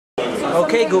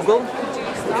Okay, Google.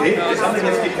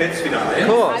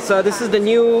 Cool. So this is the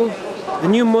new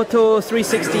Moto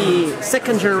 360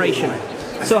 second generation.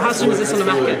 So how soon is this on the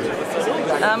market?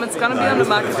 It's going to be on the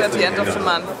market at the end of the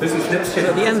month.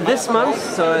 At the end this month,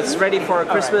 so it's ready for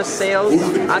Christmas sales.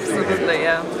 Absolutely,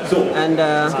 yeah. And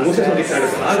so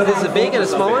this is a big and a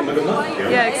small one?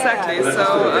 Yeah, exactly.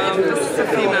 So this is a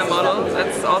female model.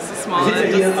 That's also small.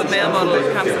 And this is a male model.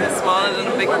 It comes in a small and in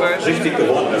a big version. You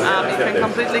can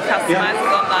completely customize it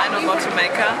online on Moto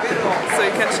Maker. So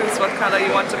you can choose what color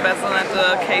you want the bezel and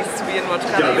the case to be in, what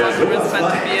color you want the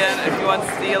wristband to be in, if you want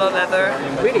steel or leather.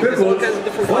 Really? There's all kinds of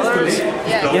different colors?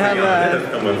 Yeah. You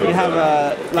have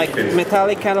like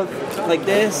metallic kind of like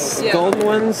this, yeah. Golden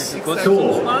ones. Exactly.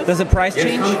 Does the price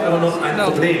change? No. Well,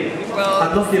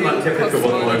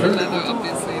 leather,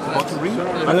 obviously. A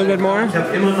little bit more.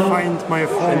 Find my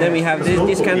phone. And then we have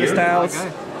these kind of styles.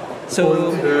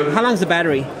 So, how long is the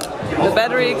battery? The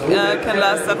battery can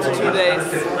last up to 2 days.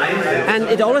 And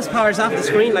it always powers off the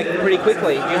screen like pretty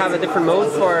quickly. Do you have a different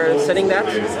mode for setting that?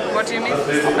 What do you mean?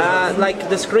 Like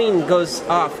the screen goes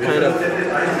off kind of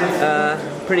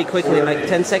pretty quickly, like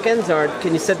 10 seconds, or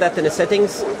can you set that in the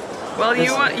settings? Well,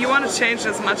 you want to change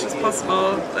as much as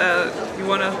possible. You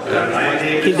want to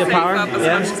keep the power up as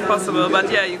much as possible. But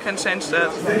yeah, you can change that.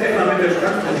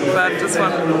 But this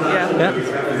one, yeah.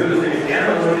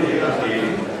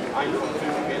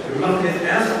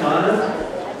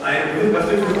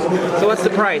 So what's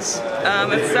the price?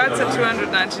 It starts at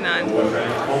 $299.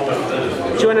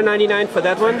 $299 for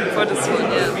that one? For this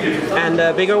one, yeah. And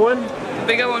the bigger one? The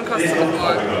bigger one costs a bit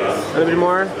more. A little bit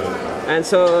more. And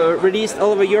so released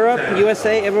all over Europe,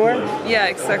 USA, everywhere? Yeah,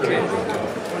 exactly.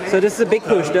 So this is a big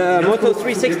push. The Moto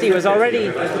 360 was already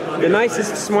the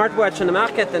nicest smartwatch on the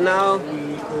market, and now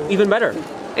even better.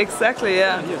 Exactly,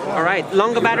 yeah. All right.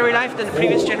 Longer battery life than the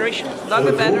previous generation?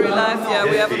 Longer battery life, yeah.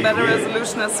 We have a better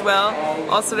resolution as well.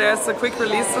 Also, there's a quick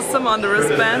release system on the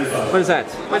wristband. What is that?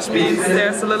 Which means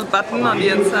there's a little button on the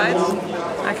inside.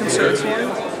 I can show it to you.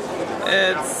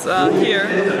 It's here,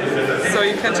 so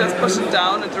you can just push it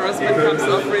down and the wristband comes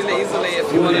off really easily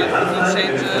if you want to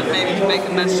change it, maybe to make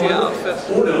it match your outfit.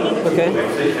 Okay,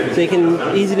 so you can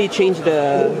easily change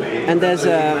the, and there's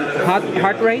a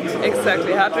heart rate?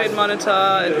 Exactly, heart rate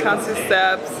monitor, it counts your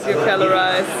steps, your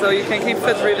calories, so you can keep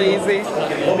fit really easy.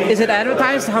 Is it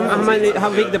advertised how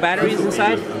big the battery is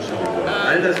inside?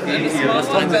 The smallest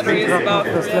one battery is about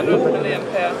 4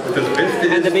 milliampere.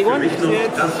 And the big one? It's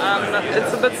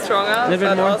a bit stronger,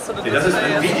 but also the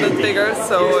display is a bit bigger,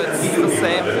 so it's the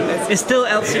same. It's still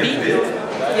LCD?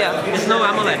 Yeah. It's no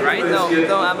AMOLED, right? No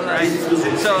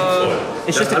AMOLED. So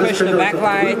it's just a question of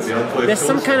backlight. There's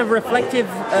some kind of reflective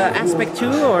aspect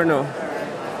too, or no?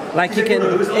 Like you can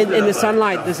in the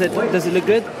sunlight, does it look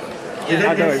good? Yeah.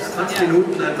 Outdoors.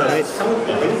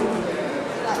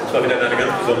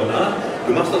 Yeah.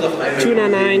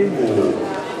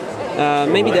 $299.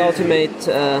 Maybe the ultimate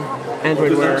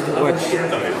Android Wear watch,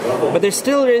 but there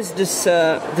still is this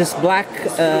this black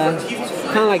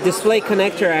kind of like display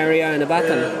connector area in the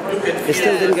bottom. It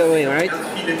still didn't go away, right?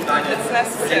 It's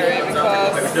necessary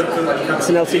because it's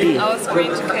an LCD. Our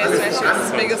screen to case ratio is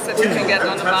the biggest that you can get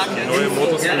on the market,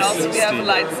 and also we have a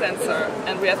light sensor,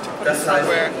 and we have to put it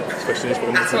somewhere.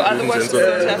 So other watches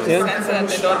don't have the sensor and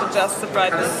they don't adjust the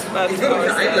brightness, but ours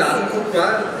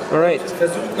does. All right,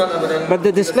 but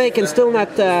the display can still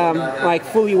not like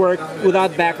fully work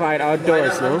without backlight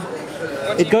outdoors, no?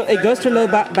 It goes to low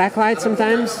backlight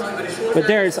sometimes, but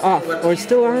there it's off, or it's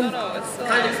still on? No, it's still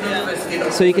on, yeah.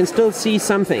 So you can still see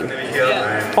something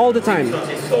all the time.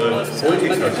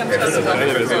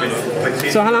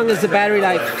 So how long is the battery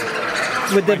life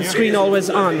with the screen always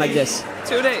on like this?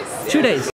 2 days. 2 days.